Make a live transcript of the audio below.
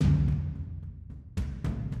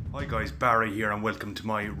Hi guys, Barry here and welcome to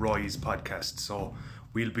my Rise podcast. So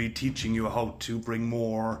we'll be teaching you how to bring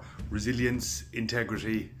more resilience,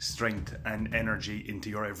 integrity, strength and energy into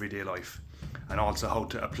your everyday life, and also how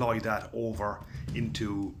to apply that over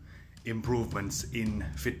into improvements in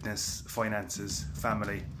fitness, finances,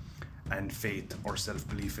 family and faith or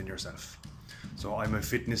self-belief in yourself. So I'm a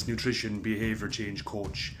fitness, nutrition, behaviour change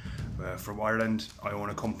coach from Ireland. I own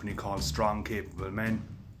a company called Strong Capable Men,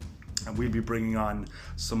 and we'll be bringing on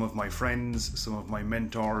some of my friends, some of my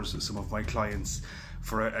mentors, some of my clients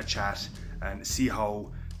for a chat and see how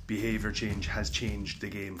behaviour change has changed the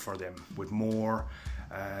game for them with more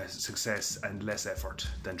success and less effort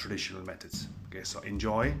than traditional methods. Okay, so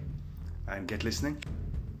enjoy and get listening.